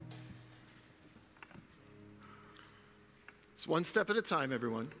It's one step at a time,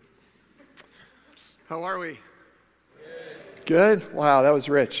 everyone. How are we? Good? Wow, that was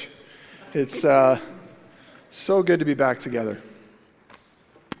rich. It's so good to be back together.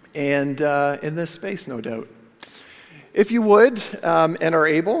 And in this space, no doubt. If you would, and are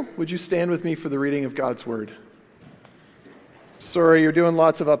able, would you stand with me for the reading of God's Word? Sorry, you're doing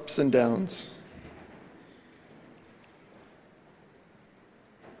lots of ups and downs.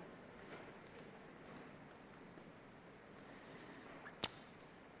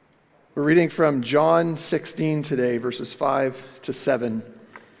 We're reading from John 16 today, verses 5 to 7.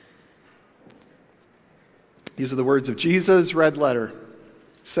 These are the words of Jesus, red letter.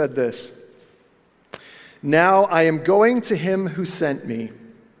 Said this: "Now I am going to him who sent me,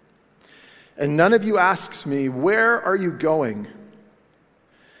 and none of you asks me, 'Where are you going?'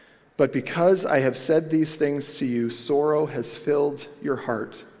 But because I have said these things to you, sorrow has filled your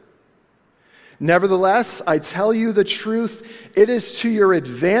heart. Nevertheless, I tell you the truth, it is to your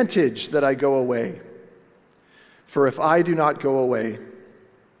advantage that I go away. For if I do not go away,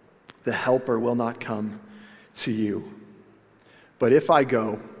 the Helper will not come to you. But if I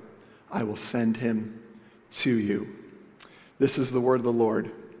go, I will send him to you." This is the word of the Lord.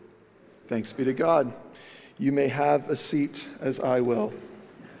 Thanks be to God. You may have a seat as I will.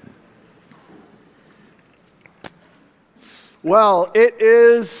 Well, it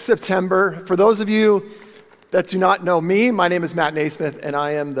is September. For those of you that do not know me, my name is Matt Naismith, and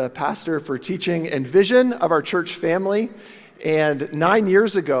I am the pastor for teaching and vision of our church family. And 9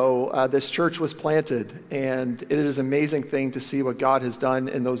 years ago, this church was planted, and it is an amazing thing to see what God has done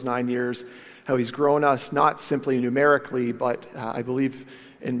in those 9 years, how he's grown us, not simply numerically, but I believe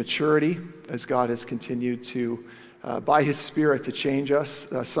in maturity, as God has continued to, by his Spirit, to change us.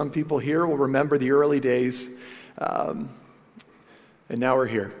 Some people here will remember the early days, and now we're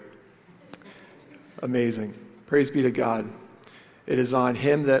here. Amazing. Praise be to God. It is on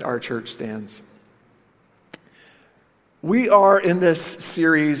him that our church stands. We are in this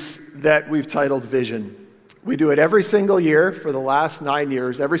series that we've titled Vision. We do it every single year for the last 9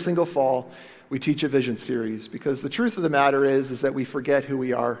 years. Every single fall, we teach a vision series, because the truth of the matter is that we forget who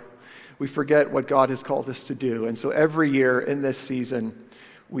we are. We forget what God has called us to do. And so every year in this season,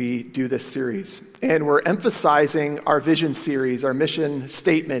 we do this series. And we're emphasizing our vision series, our mission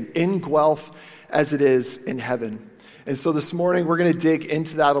statement, in Guelph as it is in heaven. And so this morning, we're going to dig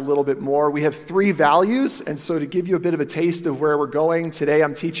into that a little bit more. We have 3 values, and so to give you a bit of a taste of where we're going, today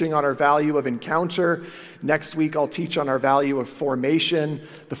I'm teaching on our value of encounter. Next week, I'll teach on our value of formation.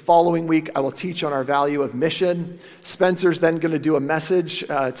 The following week, I will teach on our value of mission. Spencer's then going to do a message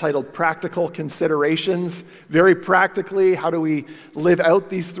titled Practical Considerations. Very practically, how do we live out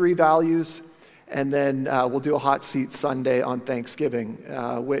these 3 values? And then we'll do a hot seat Sunday on Thanksgiving,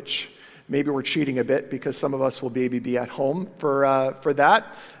 which maybe we're cheating a bit because some of us will maybe be at home for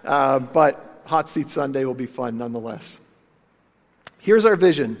that. But Hot Seat Sunday will be fun nonetheless. Here's our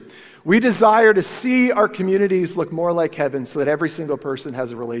vision. We desire to see our communities look more like heaven so that every single person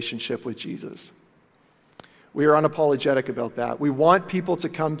has a relationship with Jesus. We are unapologetic about that. We want people to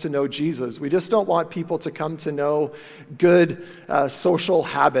come to know Jesus. We just don't want people to come to know good social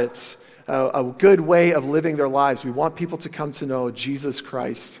habits, a good way of living their lives. We want people to come to know Jesus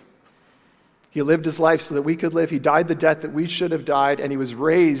Christ. He lived his life so that we could live. He died the death that we should have died, and he was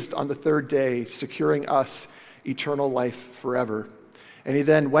raised on the 3rd day, securing us eternal life forever. And he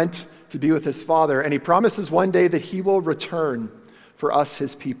then went to be with his Father, and he promises one day that he will return for us,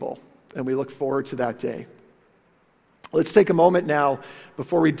 his people. And we look forward to that day. Let's take a moment now,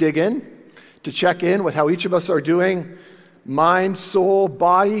 before we dig in, to check in with how each of us are doing, mind, soul,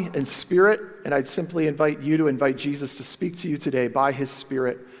 body, and spirit. And I'd simply invite you to invite Jesus to speak to you today by his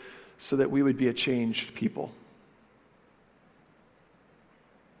Spirit, so that we would be a changed people.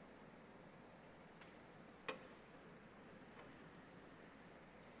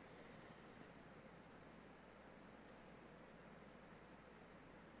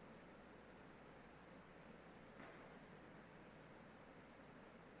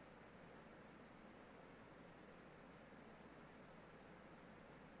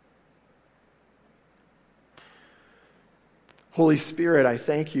 Holy Spirit, I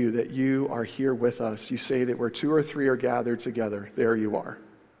thank you that you are here with us. You say that where 2 or 3 are gathered together, there you are.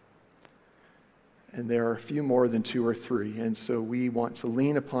 And there are a few more than 2 or 3. And so we want to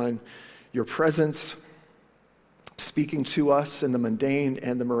lean upon your presence, speaking to us in the mundane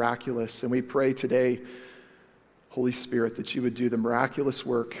and the miraculous. And we pray today, Holy Spirit, that you would do the miraculous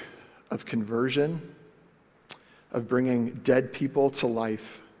work of conversion, of bringing dead people to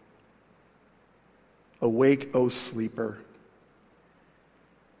life. Awake, O sleeper.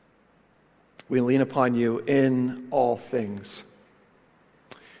 We lean upon you in all things.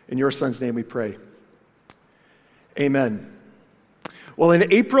 In your Son's name we pray. Amen. Well,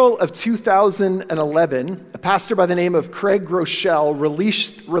 in April of 2011, a pastor by the name of Craig Groeschel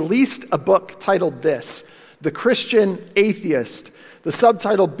released a book titled this, The Christian Atheist, the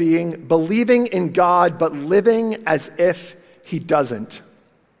subtitle being Believing in God but Living as If He Doesn't.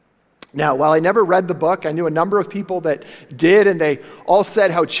 Now, while I never read the book, I knew a number of people that did, and they all said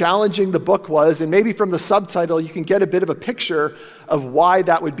how challenging the book was, and maybe from the subtitle you can get a bit of a picture of why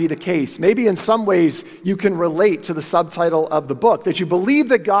that would be the case. Maybe in some ways you can relate to the subtitle of the book, that you believe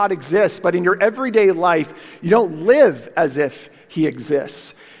that God exists, but in your everyday life you don't live as if He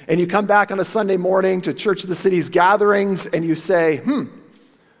exists. And you come back on a Sunday morning to Church of the City's gatherings and you say,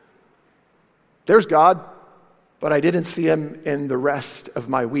 there's God, but I didn't see Him in the rest of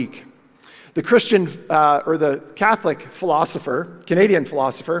my week. The Christian, or the Catholic philosopher, Canadian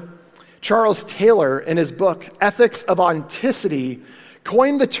philosopher, Charles Taylor, in his book, Ethics of Onticity,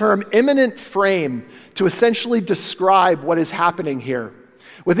 coined the term immanent frame to essentially describe what is happening here.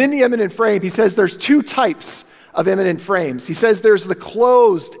 Within the immanent frame, he says there's two types of immanent frames. He says there's the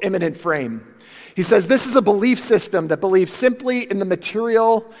closed immanent frame. He says this is a belief system that believes simply in the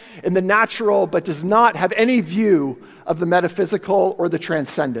material, in the natural, but does not have any view of the metaphysical or the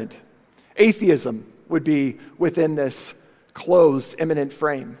transcendent. Atheism would be within this closed immanent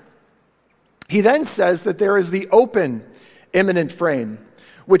frame. He then says that there is the open immanent frame,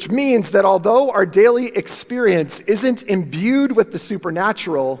 which means that although our daily experience isn't imbued with the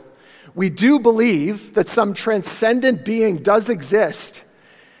supernatural, we do believe that some transcendent being does exist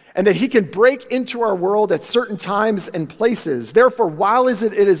and that He can break into our world at certain times and places. Therefore, while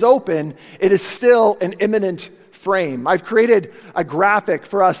it is open, it is still an immanent frame. I've created a graphic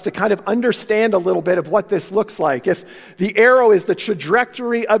for us to kind of understand a little bit of what this looks like. If the arrow is the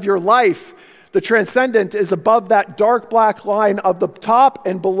trajectory of your life, the transcendent is above that dark black line of the top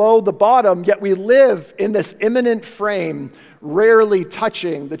and below the bottom, yet we live in this immanent frame, rarely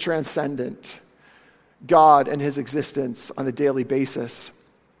touching the transcendent, God and His existence on a daily basis.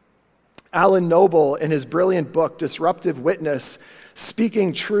 Alan Noble, in his brilliant book, Disruptive Witness,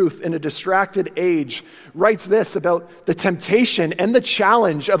 Speaking Truth in a Distracted Age, writes this about the temptation and the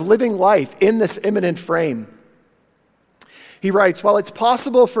challenge of living life in this immanent frame. He writes, while it's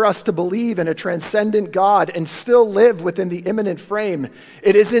possible for us to believe in a transcendent God and still live within the immanent frame,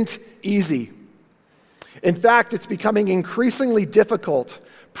 it isn't easy. In fact, it's becoming increasingly difficult.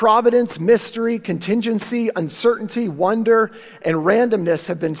 Providence, mystery, contingency, uncertainty, wonder, and randomness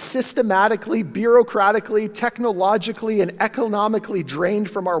have been systematically, bureaucratically, technologically, and economically drained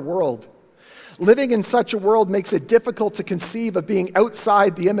from our world. Living in such a world makes it difficult to conceive of being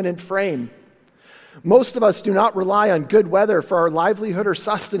outside the immanent frame. Most of us do not rely on good weather for our livelihood or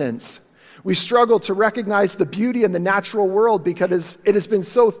sustenance. We struggle to recognize the beauty in the natural world because it has been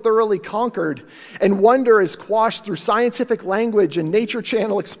so thoroughly conquered, and wonder is quashed through scientific language and nature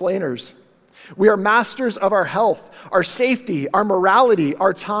channel explainers. We are masters of our health, our safety, our morality,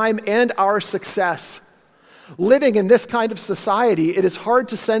 our time, and our success. Living in this kind of society, it is hard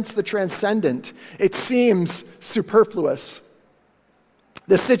to sense the transcendent. It seems superfluous.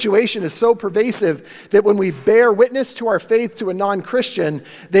 This situation is so pervasive that when we bear witness to our faith to a non-Christian,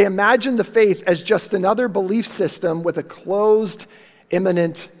 they imagine the faith as just another belief system with a closed,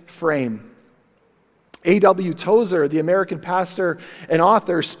 immanent frame. A.W. Tozer, the American pastor and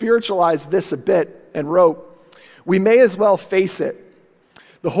author, spiritualized this a bit and wrote, "We may as well face it.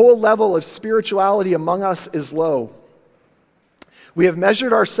 The whole level of spirituality among us is low. We have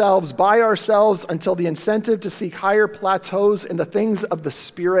measured ourselves by ourselves until the incentive to seek higher plateaus in the things of the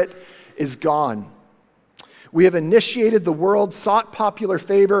Spirit is gone. We have initiated the world, sought popular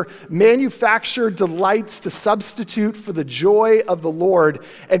favor, manufactured delights to substitute for the joy of the Lord,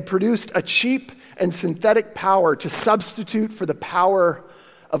 and produced a cheap and synthetic power to substitute for the power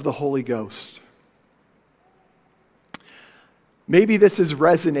of the Holy Ghost." Maybe this is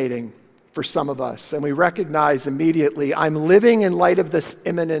resonating for some of us, and we recognize immediately, I'm living in light of this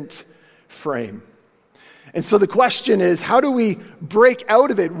immanent frame. And so the question is, how do we break out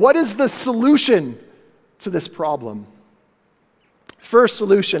of it? What is the solution to this problem? First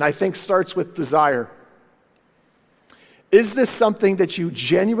solution, I think, starts with desire. Is this something that you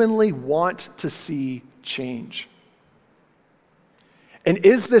genuinely want to see change? And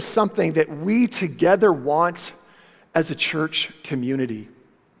is this something that we together want as a church community?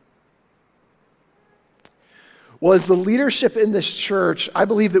 Well, as the leadership in this church, I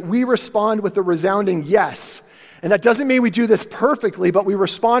believe that we respond with a resounding yes. And that doesn't mean we do this perfectly, but we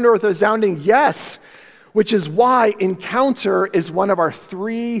respond with a resounding yes. which is why encounter is one of our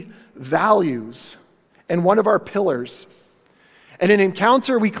 3 values and one of our pillars. And in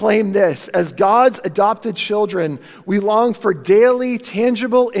Encounter, we claim this: as God's adopted children, we long for daily,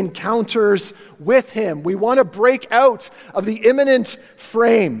 tangible encounters with Him. We want to break out of the imminent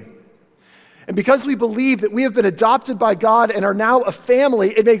frame. And because we believe that we have been adopted by God and are now a family,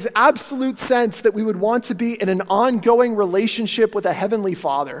 it makes absolute sense that we would want to be in an ongoing relationship with a Heavenly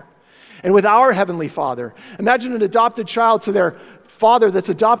Father and with our Heavenly Father. Imagine an adopted child to their father that's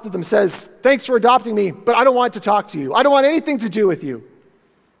adopted them says, "Thanks for adopting me, but I don't want to talk to you. I don't want anything to do with you."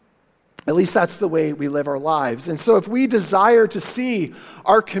 At least that's the way we live our lives. And so if we desire to see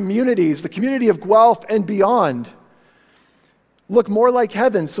our communities, the community of Guelph and beyond, look more like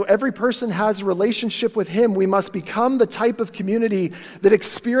heaven, so every person has a relationship with Him, we must become the type of community that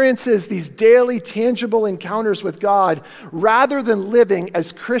experiences these daily, tangible encounters with God, rather than living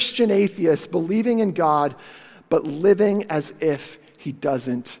as Christian atheists, believing in God, but living as if He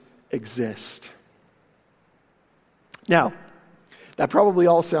doesn't exist. Now, that probably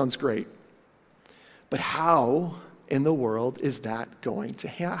all sounds great, but how in the world is that going to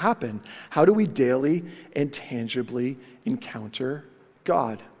happen? How do we daily and tangibly encounter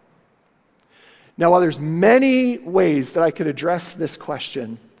God? Now, while there's many ways that I could address this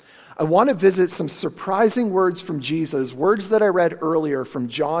question, I want to visit some surprising words from Jesus, words that I read earlier from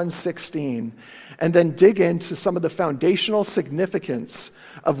John 16, and then dig into some of the foundational significance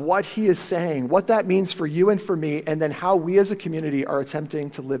of what He is saying, what that means for you and for me, and then how we as a community are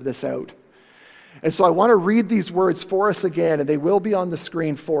attempting to live this out. And so I want to read these words for us again, and they will be on the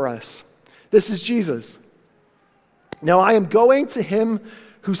screen for us. This is Jesus. "Now I am going to Him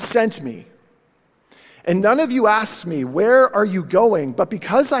who sent me. And none of you asked me, 'Where are you going?' But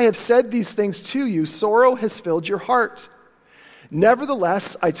because I have said these things to you, sorrow has filled your heart.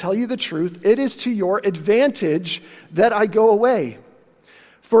 Nevertheless, I tell you the truth, it is to your advantage that I go away.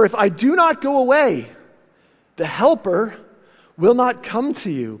 For if I do not go away, the Helper will not come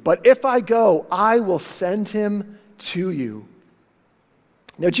to you. But if I go, I will send Him to you."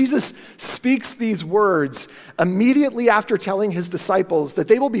 Now, Jesus speaks these words immediately after telling His disciples that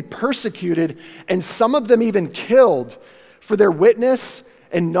they will be persecuted and some of them even killed for their witness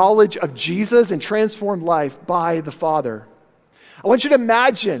and knowledge of Jesus and transformed life by the Father. I want you to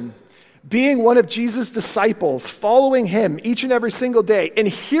imagine being one of Jesus' disciples, following Him each and every single day, and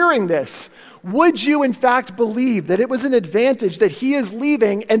hearing this. Would you in fact believe that it was an advantage that He is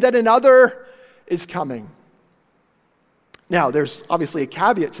leaving and that another is coming? Now, there's obviously a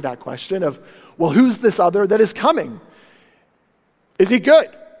caveat to that question of, well, who's this other that is coming? Is he good?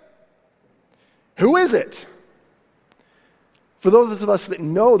 Who is it? For those of us that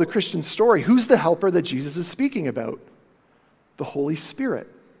know the Christian story, who's the helper that Jesus is speaking about? The Holy Spirit.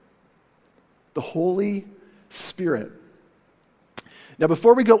 The Holy Spirit. Now,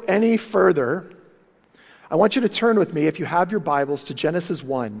 before we go any further, I want you to turn with me, if you have your Bibles, to Genesis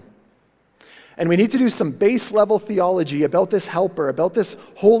 1. And we need to do some base level theology about this helper, about this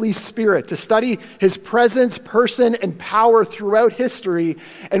Holy Spirit, to study His presence, person, and power throughout history,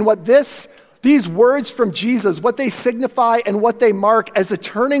 and what these words from Jesus, what they signify and what they mark as a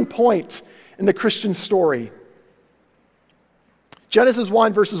turning point in the Christian story. Genesis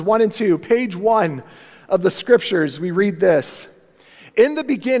 1, verses 1 and 2, page 1 of the Scriptures, we read this: "In the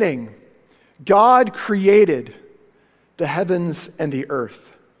beginning, God created the heavens and the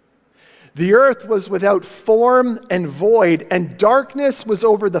earth. The earth was without form and void, and darkness was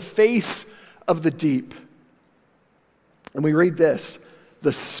over the face of the deep." And we read this: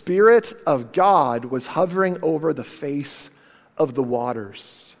 "The Spirit of God was hovering over the face of the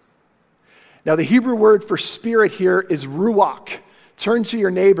waters." Now, the Hebrew word for spirit here is ruach. Turn to your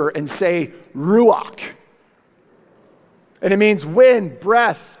neighbor and say, ruach. And it means wind,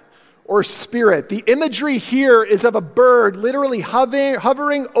 breath, or spirit. The imagery here is of a bird literally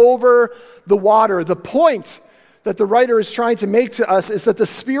hovering over the water. The point that the writer is trying to make to us is that the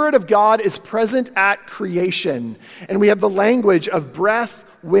Spirit of God is present at creation. And we have the language of breath,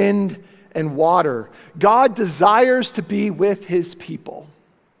 wind, and water. God desires to be with His people.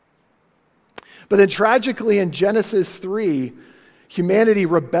 But then tragically in Genesis 3, humanity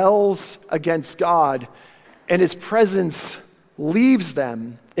rebels against God, and His presence leaves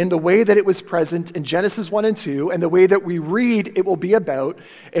them in the way that it was present in Genesis 1 and 2, and the way that we read it will be about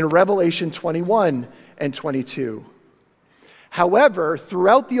in Revelation 21 and 22. However,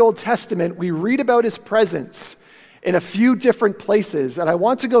 throughout the Old Testament, we read about His presence in a few different places, and I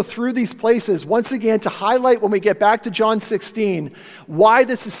want to go through these places once again to highlight, when we get back to John 16, why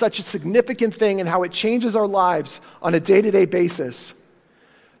this is such a significant thing and how it changes our lives on a day-to-day basis.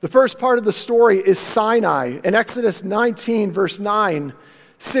 The first part of the story is Sinai. In Exodus 19, verse 9,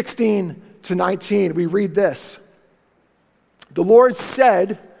 16 to 19, we read this. The Lord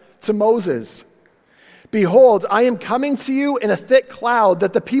said to Moses, "Behold, I am coming to you in a thick cloud,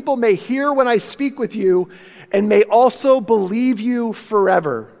 that the people may hear when I speak with you, and may also believe you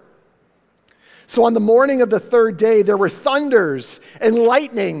forever." So on the morning of the third day, there were thunders and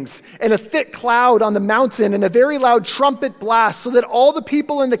lightnings and a thick cloud on the mountain and a very loud trumpet blast, so that all the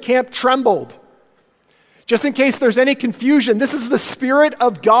people in the camp trembled. Just in case there's any confusion, this is the Spirit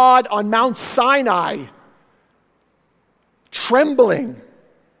of God on Mount Sinai, trembling.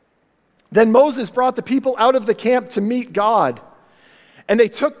 Then Moses brought the people out of the camp to meet God, and they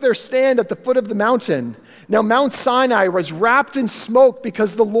took their stand at the foot of the mountain. Now Mount Sinai was wrapped in smoke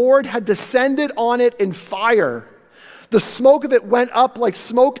because the Lord had descended on it in fire. The smoke of it went up like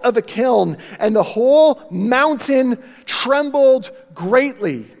smoke of a kiln, and the whole mountain trembled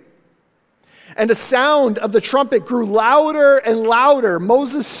greatly. And the sound of the trumpet grew louder and louder.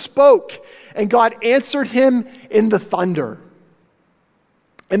 Moses spoke, and God answered him in the thunder.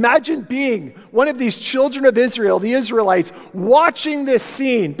 Imagine being one of these children of Israel, the Israelites, watching this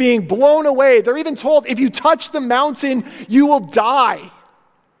scene, being blown away. They're even told, if you touch the mountain, you will die.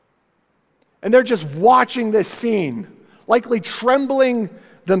 And they're just watching this scene, likely trembling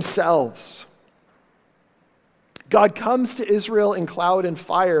themselves. God comes to Israel in cloud and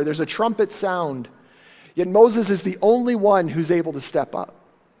fire. There's a trumpet sound. Yet Moses is the only one who's able to step up.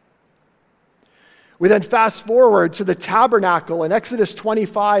 We then fast forward to the tabernacle. In Exodus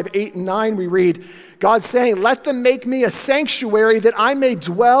 25, 8 and 9, we read, God saying, "Let them make me a sanctuary that I may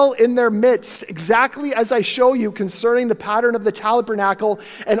dwell in their midst, exactly as I show you concerning the pattern of the tabernacle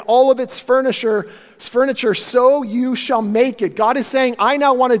and all of its furniture, so you shall make it." God is saying, I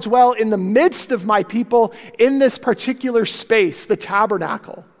now want to dwell in the midst of my people in this particular space, the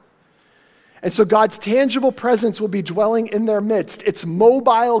tabernacle. And so God's tangible presence will be dwelling in their midst. It's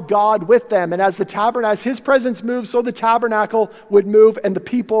mobile God with them. And as his presence moves, so the tabernacle would move and the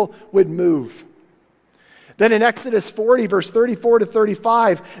people would move. Then in Exodus 40, verse 34 to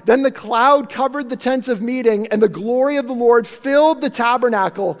 35, then the cloud covered the tent of meeting, and the glory of the Lord filled the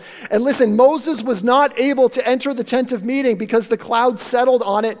tabernacle. And listen, Moses was not able to enter the tent of meeting because the cloud settled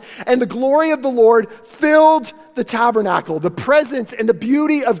on it, and the glory of the Lord filled the tabernacle, the presence and the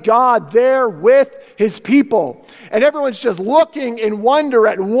beauty of God there with his people. And everyone's just looking in wonder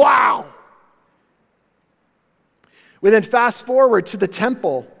at, wow. We then fast forward to the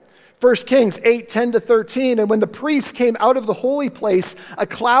temple. 1 Kings 8, 10 to 13, and when the priests came out of the holy place, a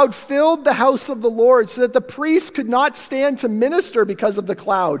cloud filled the house of the Lord, so that the priests could not stand to minister because of the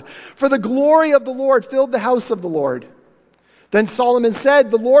cloud, for the glory of the Lord filled the house of the Lord. Then Solomon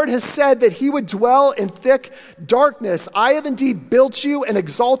said, "The Lord has said that he would dwell in thick darkness. I have indeed built you an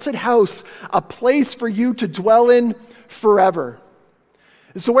exalted house, a place for you to dwell in forever."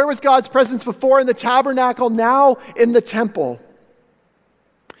 And so where was God's presence before? In the tabernacle, now in the temple.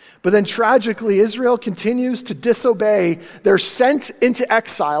 But then tragically, Israel continues to disobey. They're sent into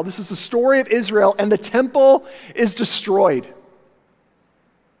exile. This is the story of Israel, and the temple is destroyed.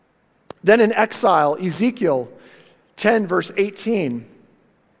 Then in exile, Ezekiel 10, verse 18,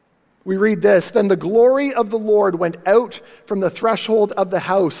 we read this, "Then the glory of the Lord went out from the threshold of the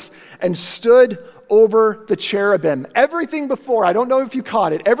house and stood over the cherubim." Everything before, I don't know if you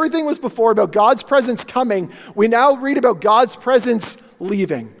caught it, everything was before about God's presence coming. We now read about God's presence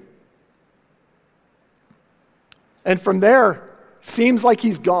leaving. And from there, seems like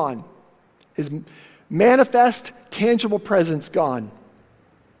he's gone. His manifest, tangible presence gone.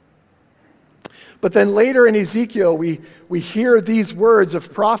 But then later in Ezekiel, we hear these words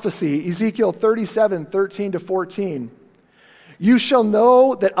of prophecy, Ezekiel 37, 13 to 14. "You shall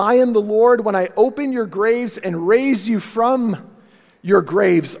know that I am the Lord when I open your graves and raise you from your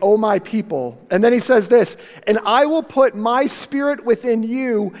graves, O my people." And then he says this, "And I will put my spirit within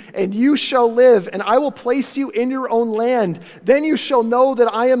you, and you shall live, and I will place you in your own land. Then you shall know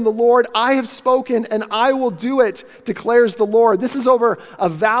that I am the Lord. I have spoken, and I will do it, declares the Lord." This is over a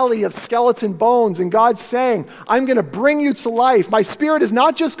valley of skeleton bones, and God's saying, I'm going to bring you to life. My spirit is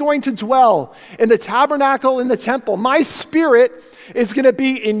not just going to dwell in the tabernacle, in the temple. My spirit is going to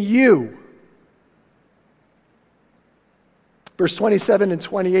be in you. Verse 27 and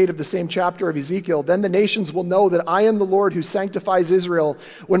 28 of the same chapter of Ezekiel, "Then the nations will know that I am the Lord who sanctifies Israel,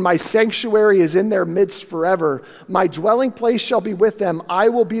 when my sanctuary is in their midst forever. My dwelling place shall be with them. I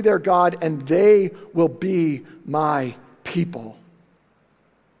will be their God, and they will be my people."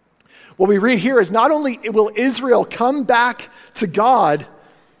 What we read here is not only will Israel come back to God,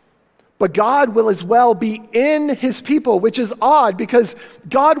 But God will as well be in his people, which is odd because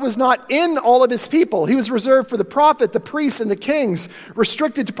God was not in all of his people. He was reserved for the prophet, the priests, and the kings,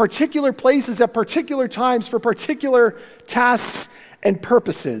 restricted to particular places at particular times for particular tasks and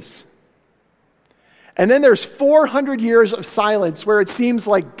purposes. And then there's 400 years of silence where it seems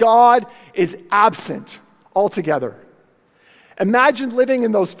like God is absent altogether. Imagine living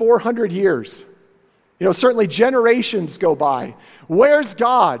in those 400 years. Certainly generations go by. Where's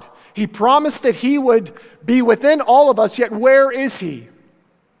God? He promised that he would be within all of us, yet where is he?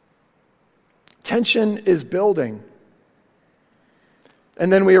 Tension is building.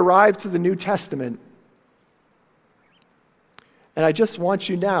 And then we arrive to the New Testament. And I just want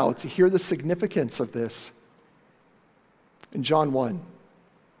you now to hear the significance of this. In John 1,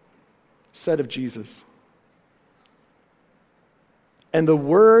 said of Jesus, "And the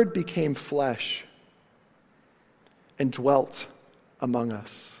Word became flesh and dwelt among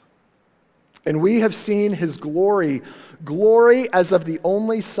us. And we have seen his glory, glory as of the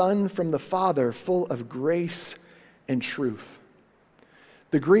only Son from the Father, full of grace and truth."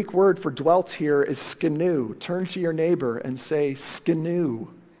 The Greek word for dwelt here is skinu. Turn to your neighbor and say, skinu.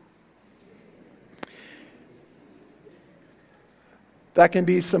 That can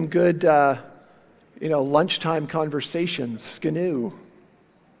be some good, lunchtime conversations, skinu.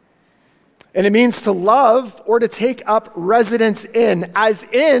 And it means to love or to take up residence in, as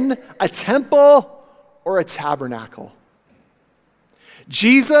in a temple or a tabernacle.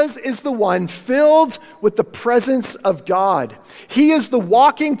 Jesus is the one filled with the presence of God. He is the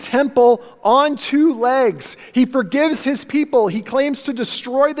walking temple on two legs. He forgives his people. He claims to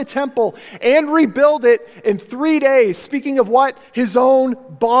destroy the temple and rebuild it in 3 days. Speaking of what? His own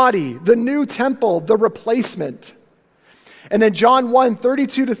body, the new temple, the replacement. And then John 1,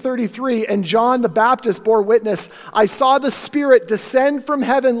 32-33, and John the Baptist bore witness, "I saw the Spirit descend from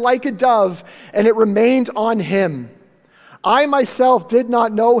heaven like a dove, and it remained on him. I myself did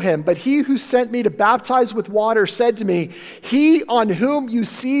not know him, but he who sent me to baptize with water said to me, 'He on whom you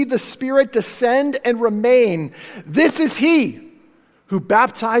see the Spirit descend and remain, this is he who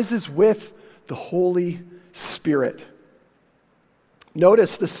baptizes with the Holy Spirit.'"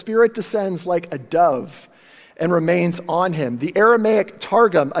 Notice the Spirit descends like a dove and remains on him. The Aramaic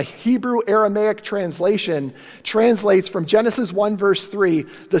Targum, a Hebrew Aramaic translation, translates from Genesis 1 verse 3,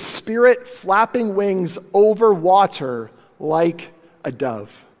 "the Spirit flapping wings over water like a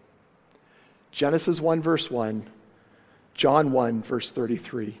dove." Genesis 1 verse 1, John 1 verse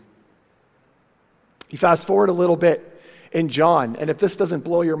 33. You fast forward a little bit in John, and if this doesn't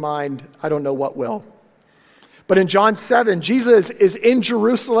blow your mind, I don't know what will. But in John 7, Jesus is in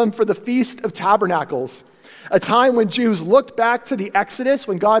Jerusalem for the Feast of Tabernacles, a time when Jews looked back to the Exodus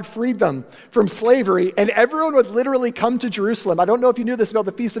when God freed them from slavery, and everyone would literally come to Jerusalem. I don't know if you knew this about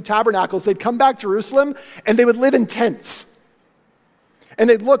the Feast of Tabernacles. They'd come back to Jerusalem, and they would live in tents. And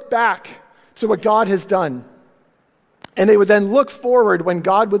they'd look back to what God has done. And they would then look forward when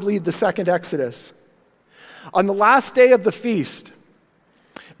God would lead the second Exodus. On the last day of the feast,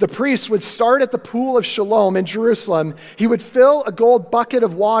 the priest would start at the pool of Siloam in Jerusalem. He would fill a gold bucket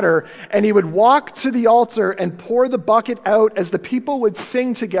of water, and he would walk to the altar and pour the bucket out as the people would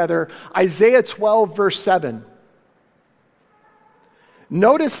sing together Isaiah 12, verse 7.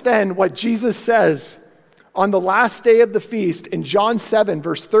 Notice then what Jesus says on the last day of the feast in John 7,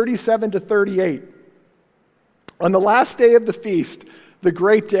 verse 37-38. On the last day of the feast, the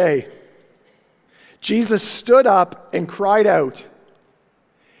great day, Jesus stood up and cried out,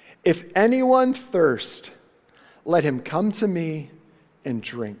 "If anyone thirst, let him come to me and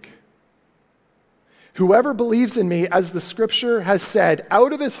drink. Whoever believes in me, as the scripture has said,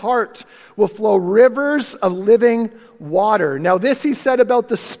 out of his heart will flow rivers of living water." Now this he said about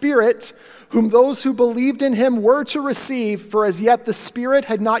the Spirit, whom those who believed in him were to receive, for as yet the Spirit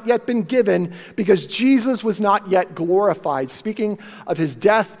had not yet been given, because Jesus was not yet glorified. Speaking of his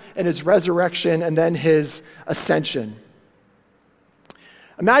death and his resurrection and then his ascension.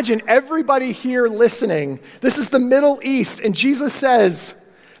 Imagine everybody here listening. This is the Middle East, and Jesus says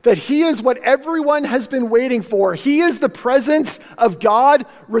that he is what everyone has been waiting for. He is the presence of God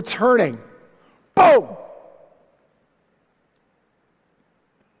returning. Boom!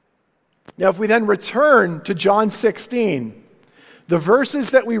 Now, if we then return to John 16, the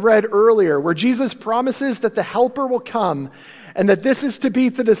verses that we read earlier, where Jesus promises that the Helper will come, and that this is to be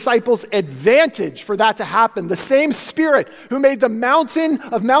the disciples' advantage for that to happen. The same Spirit who made the mountain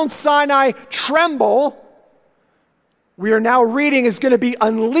of Mount Sinai tremble, we are now reading is going to be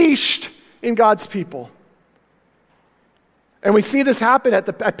unleashed in God's people. And we see this happen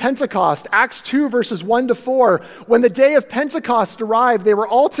at Pentecost, Acts 2, verses 1 to 4. When the day of Pentecost arrived, they were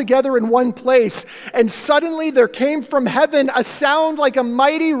all together in one place, and suddenly there came from heaven a sound like a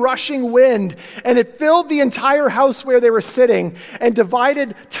mighty rushing wind, and it filled the entire house where they were sitting, and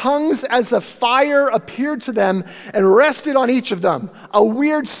divided tongues as of fire appeared to them and rested on each of them. A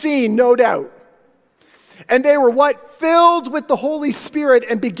weird scene, no doubt. And they were what? Filled with the Holy Spirit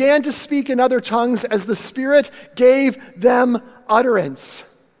and began to speak in other tongues as the Spirit gave them utterance.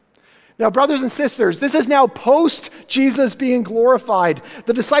 Now, brothers and sisters, this is now post Jesus being glorified.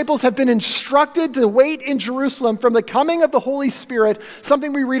 The disciples have been instructed to wait in Jerusalem from the coming of the Holy Spirit,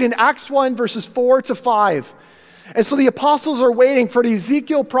 something we read in Acts 1, verses 4 to 5. And so the apostles are waiting for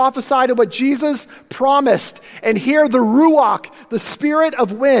Ezekiel prophesied of what Jesus promised. And here the Ruach, the spirit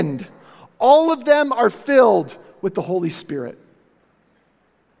of wind, all of them are filled with the Holy Spirit.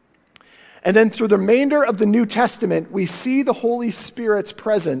 And then through the remainder of the New Testament, we see the Holy Spirit's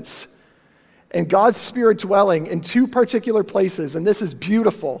presence and God's Spirit dwelling in two particular places, and this is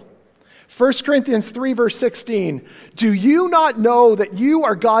beautiful. 1 Corinthians 3, verse 16, do you not know that you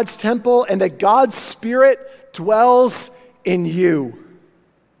are God's temple and that God's Spirit dwells in you?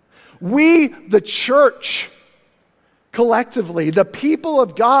 We, the church, collectively, the people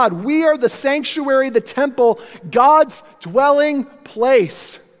of God, we are the sanctuary, the temple, God's dwelling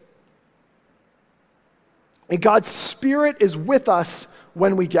place. And God's Spirit is with us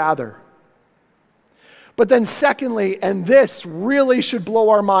when we gather. But then secondly, and this really should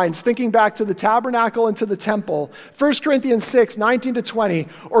blow our minds, thinking back to the tabernacle and to the temple, 1 Corinthians 6, 19 to 20,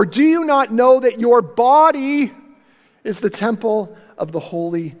 or do you not know that your body is the temple of the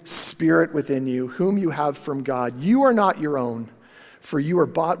Holy Spirit within you, whom you have from God? You are not your own, for you are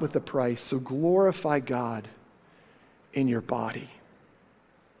bought with a price, so glorify God in your body.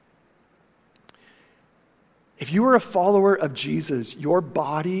 If you are a follower of Jesus, your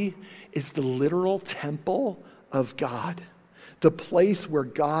body is the literal temple of God, the place where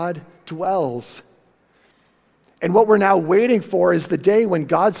God dwells. And what we're now waiting for is the day when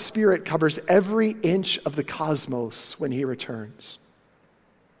God's Spirit covers every inch of the cosmos when he returns.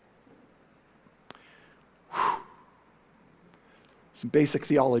 Whew. Some basic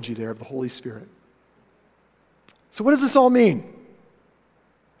theology there of the Holy Spirit. So what does this all mean?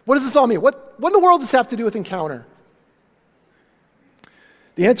 What does this all mean? What in the world does this have to do with Encounter?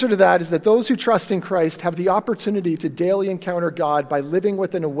 The answer to that is that those who trust in Christ have the opportunity to daily encounter God by living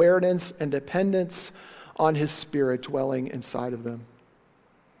with an awareness and dependence on his Spirit dwelling inside of them.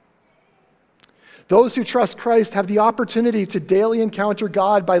 Those who trust Christ have the opportunity to daily encounter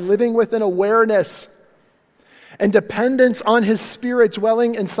God by living with an awareness and dependence on his Spirit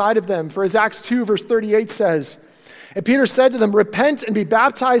dwelling inside of them. For as Acts 2, verse 38 says, and Peter said to them, repent and be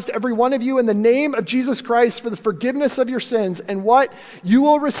baptized, every one of you, in the name of Jesus Christ for the forgiveness of your sins, and what? You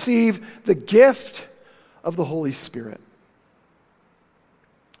will receive the gift of the Holy Spirit.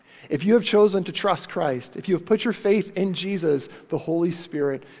 If you have chosen to trust Christ, if you have put your faith in Jesus, the Holy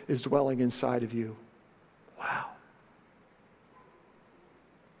Spirit is dwelling inside of you. Wow.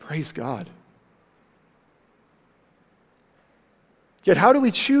 Praise God. Yet how do we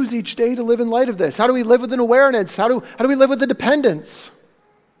choose each day to live in light of this? How do we live with an awareness? How do we live with a dependence?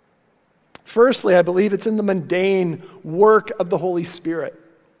 Firstly, I believe it's in the mundane work of the Holy Spirit.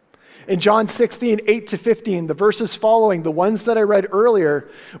 In John 16, 8 to 15, the verses following, the ones that I read earlier,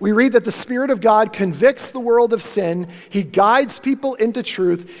 we read that the Spirit of God convicts the world of sin, he guides people into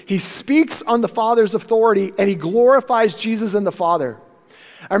truth, he speaks on the Father's authority, and he glorifies Jesus and the Father.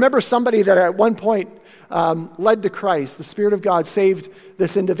 I remember somebody that at one point led to Christ. The Spirit of God saved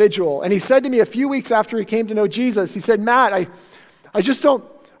this individual. And he said to me a few weeks after he came to know Jesus, he said, Matt, I just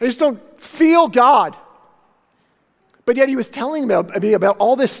don't feel God. But yet he was telling me about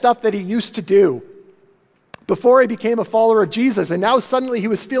all this stuff that he used to do before he became a follower of Jesus. And now suddenly he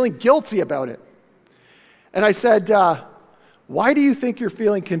was feeling guilty about it. And I said, why do you think you're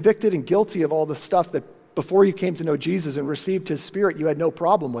feeling convicted and guilty of all the stuff that before you came to know Jesus and received his Spirit you had no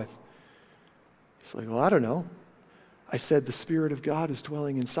problem with? He's like, well, I don't know. I said, the Spirit of God is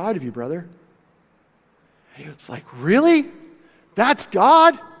dwelling inside of you, brother. And he was like, really? That's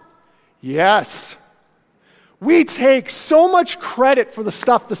God? Yes. We take so much credit for the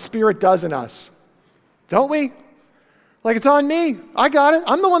stuff the Spirit does in us, don't we? Like, it's on me. I got it.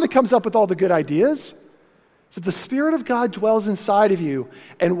 I'm the one that comes up with all the good ideas. So the Spirit of God dwells inside of you,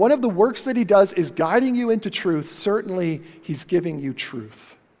 and one of the works that he does is guiding you into truth. Certainly, he's giving you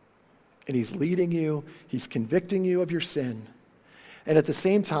truth. And he's leading you, he's convicting you of your sin. And at the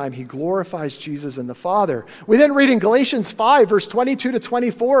same time, he glorifies Jesus and the Father. We then read in Galatians 5, verse 22 to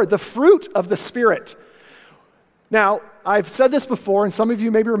 24, the fruit of the Spirit. Now, I've said this before, and some of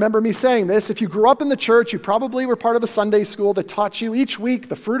you maybe remember me saying this. If you grew up in the church, you probably were part of a Sunday school that taught you each week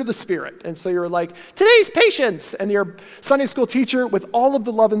the fruit of the Spirit. And so you're like, today's patience. And your Sunday school teacher, with all of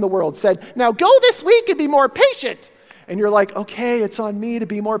the love in the world, said, now go this week and be more patient. And you're like, okay, it's on me to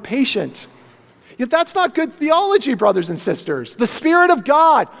be more patient. Yet that's not good theology, brothers and sisters. The Spirit of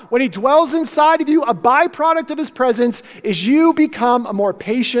God, when he dwells inside of you, a byproduct of his presence is you become a more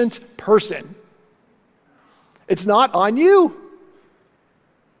patient person. It's not on you.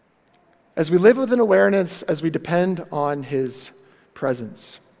 As we live with an awareness, as we depend on his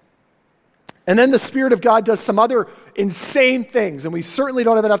presence. And then the Spirit of God does some other insane things, and we certainly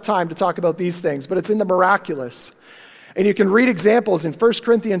don't have enough time to talk about these things, but it's in the miraculous. And you can read examples in 1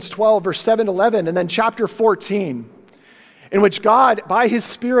 Corinthians 12, verse 7 to 11, and then chapter 14, in which God, by his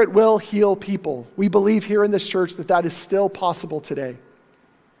Spirit, will heal people. We believe here in this church that that is still possible today.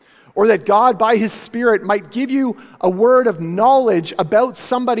 Or that God, by his Spirit, might give you a word of knowledge about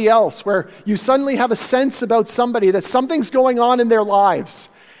somebody else, where you suddenly have a sense about somebody, that something's going on in their lives.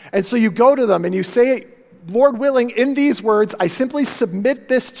 And so you go to them and you say, Lord willing, in these words, I simply submit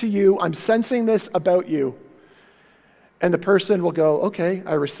this to you. I'm sensing this about you. And the person will go, okay,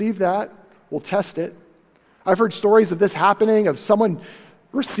 I received that. We'll test it. I've heard stories of this happening, of someone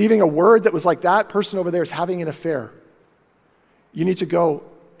receiving a word that was like, that person over there is having an affair. You need to go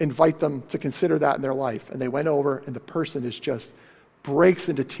invite them to consider that in their life. And they went over, and the person is just breaks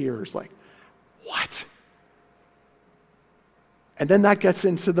into tears, like, what? And then that gets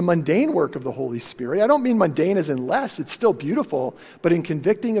into the mundane work of the Holy Spirit. I don't mean mundane as in less, it's still beautiful, but in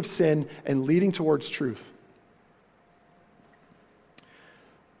convicting of sin and leading towards truth.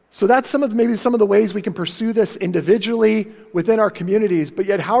 So that's maybe some of the ways we can pursue this individually within our communities, but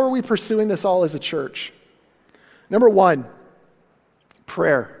yet how are we pursuing this all as a church? Number one,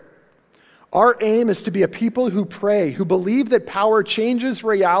 prayer. Our aim is to be a people who pray, who believe that power changes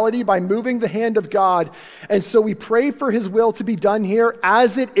reality by moving the hand of God. And so we pray for his will to be done here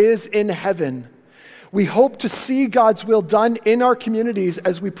as it is in heaven. We hope to see God's will done in our communities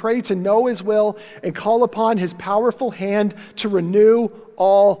as we pray to know his will and call upon his powerful hand to renew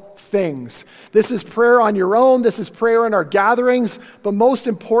all things. This is prayer on your own. This is prayer in our gatherings, but most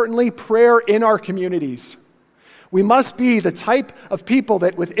importantly, prayer in our communities. We must be the type of people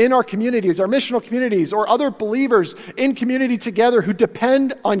that within our communities, our missional communities, or other believers in community together who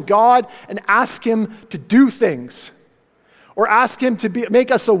depend on God and ask him to do things. Or ask him to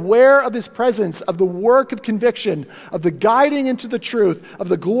make us aware of his presence, of the work of conviction, of the guiding into the truth, of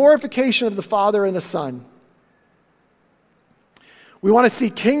the glorification of the Father and the Son. We want to see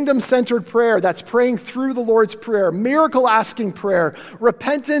kingdom-centered prayer, that's praying through the Lord's Prayer, miracle-asking prayer,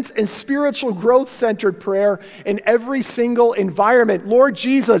 repentance and spiritual growth-centered prayer in every single environment. Lord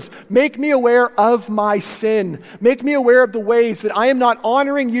Jesus, make me aware of my sin. Make me aware of the ways that I am not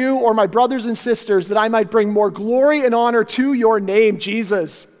honoring you or my brothers and sisters, that I might bring more glory and honor to your name,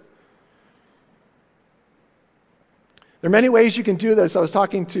 Jesus. There are many ways you can do this. I was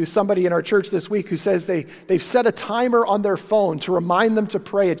talking to somebody in our church this week who says they've set a timer on their phone to remind them to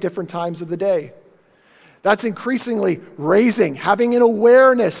pray at different times of the day. That's increasingly having an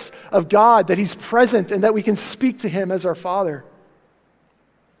awareness of God, that he's present and that we can speak to him as our Father.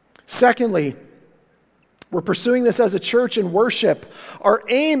 Secondly, we're pursuing this as a church in worship. Our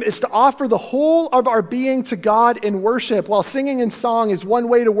aim is to offer the whole of our being to God in worship. While singing and song is one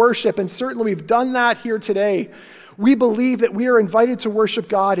way to worship, and certainly we've done that here today, we believe that we are invited to worship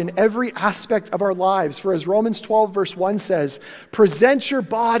God in every aspect of our lives. For as Romans 12 verse 1 says, present your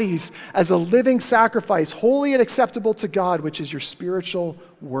bodies as a living sacrifice, holy and acceptable to God, which is your spiritual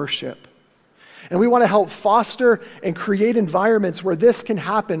worship. And we want to help foster and create environments where this can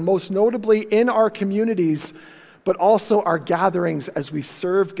happen, most notably in our communities, but also our gatherings as we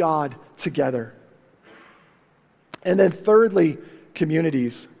serve God together. And then thirdly,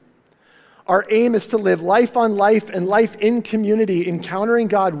 communities. Our aim is to live life on life and life in community, encountering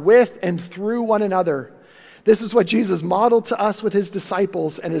God with and through one another. This is what Jesus modeled to us with his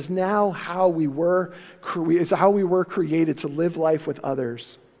disciples, and is now how we were created to live life with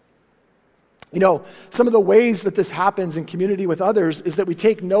others. You know, some of the ways that this happens in community with others is that we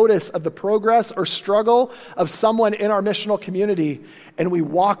take notice of the progress or struggle of someone in our missional community, and we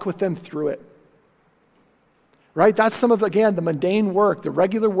walk with them through it. Right? That's some of, again, the mundane work, the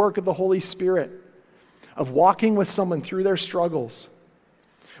regular work of the Holy Spirit, of walking with someone through their struggles.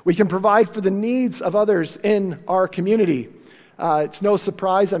 We can provide for the needs of others in our community. It's no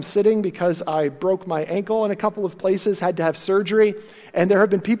surprise I'm sitting because I broke my ankle in a couple of places, had to have surgery, and there have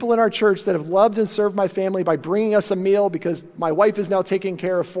been people in our church that have loved and served my family by bringing us a meal because my wife is now taking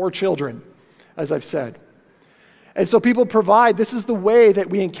care of 4 children, as I've said. And so people provide, this is the way that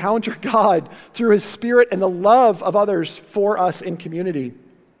we encounter God through his Spirit and the love of others for us in community.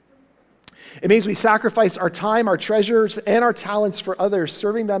 It means we sacrifice our time, our treasures, and our talents for others,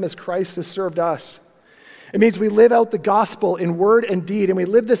 serving them as Christ has served us. It means we live out the gospel in word and deed, and we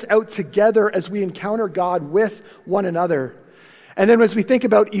live this out together as we encounter God with one another. And then as we think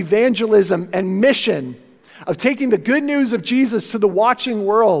about evangelism and mission, of taking the good news of Jesus to the watching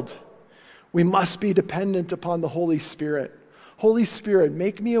world, we must be dependent upon the Holy Spirit. Holy Spirit,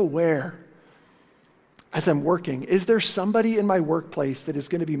 make me aware as I'm working. Is there somebody in my workplace that is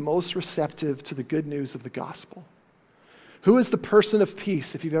going to be most receptive to the good news of the gospel? Who is the person of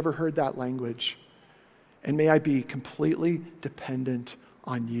peace, if you've ever heard that language? And may I be completely dependent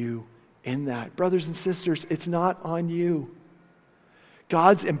on you in that. Brothers and sisters, it's not on you.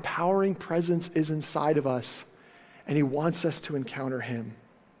 God's empowering presence is inside of us, and he wants us to encounter him.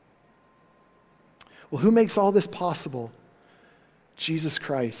 Well, who makes all this possible? Jesus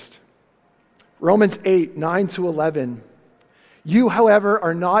Christ. Romans 8, 9-11. You, however,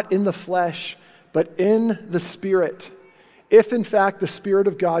 are not in the flesh, but in the Spirit, if in fact the Spirit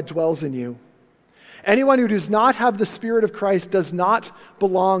of God dwells in you. Anyone who does not have the Spirit of Christ does not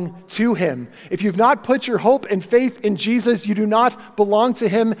belong to him. If you've not put your hope and faith in Jesus, you do not belong to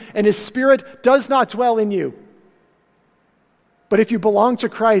him, and his Spirit does not dwell in you. But if you belong to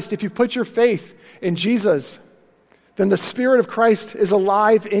Christ, if you put your faith in Jesus, then the Spirit of Christ is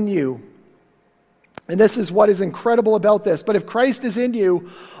alive in you. And this is what is incredible about this. But if Christ is in you,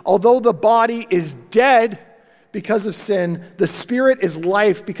 although the body is dead because of sin, the Spirit is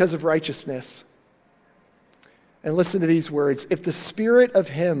life because of righteousness. And listen to these words. If the Spirit of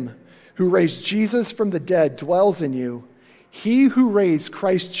him who raised Jesus from the dead dwells in you, he who raised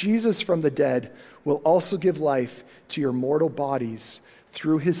Christ Jesus from the dead will also give life to your mortal bodies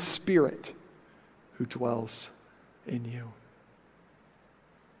through his Spirit who dwells in you.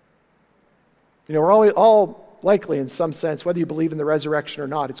 You know, we're all likely in some sense, whether you believe in the resurrection or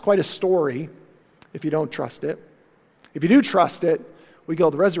not. It's quite a story if you don't trust it. If you do trust it, we go,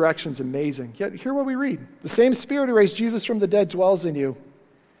 the resurrection's amazing. Yet hear what we read. The same Spirit who raised Jesus from the dead dwells in you,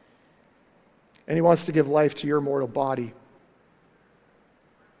 and he wants to give life to your mortal body.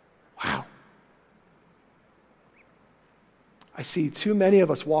 Wow. I see too many of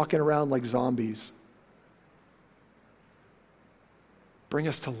us walking around like zombies. Bring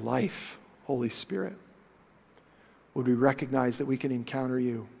us to life, Holy Spirit. Would we recognize that we can encounter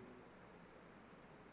you?